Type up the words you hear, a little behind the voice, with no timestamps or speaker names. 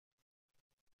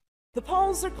The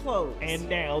polls are closed. And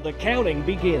now the counting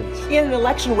begins. In an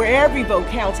election where every vote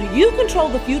counts, you control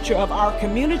the future of our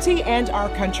community and our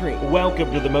country.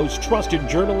 Welcome to the most trusted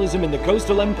journalism in the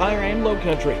Coastal Empire and Low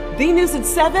Country. The News at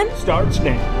 7 starts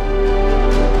now.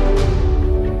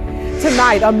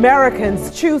 Tonight,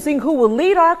 Americans choosing who will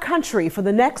lead our country for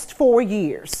the next 4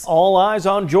 years. All eyes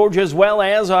on Georgia, as well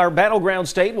as our battleground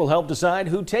state, will help decide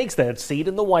who takes that seat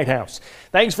in the White House.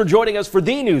 Thanks for joining us for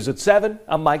The News at 7.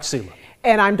 I'm Mike Seeler.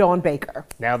 And I'm Dawn Baker.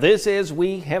 Now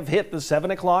we have hit the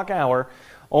 7 o'clock hour.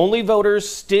 Only voters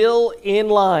still in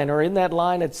line or in that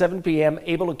line at 7 p.m.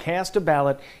 able to cast a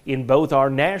ballot in both our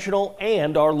national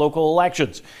and our local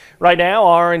elections. Right now,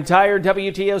 our entire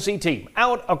WTOC team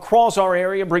out across our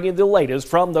area bringing the latest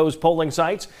from those polling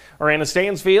sites. Our Anna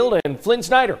Stansfield and Flynn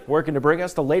Snyder working to bring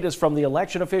us the latest from the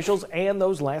election officials and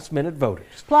those last-minute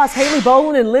voters. Plus, Haley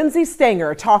Boland and Lindsay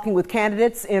Stanger talking with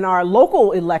candidates in our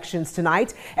local elections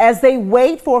tonight as they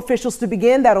wait for officials to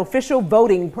begin that official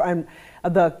voting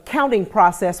the counting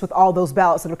process with all those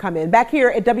ballots that have come in. Back here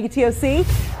at WTOC,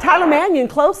 Tyler Mannion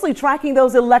closely tracking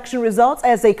those election results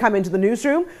as they come into the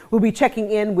newsroom. We'll be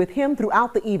checking in with him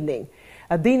throughout the evening.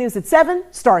 The News at 7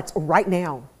 starts right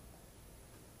now.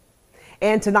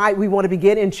 And tonight we want to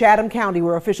begin in Chatham County,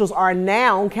 where officials are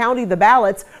now counting the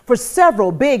ballots for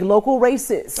several big local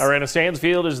races. Our Anna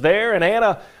Stansfield is there. And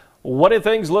Anna, what do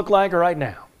things look like right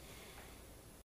now?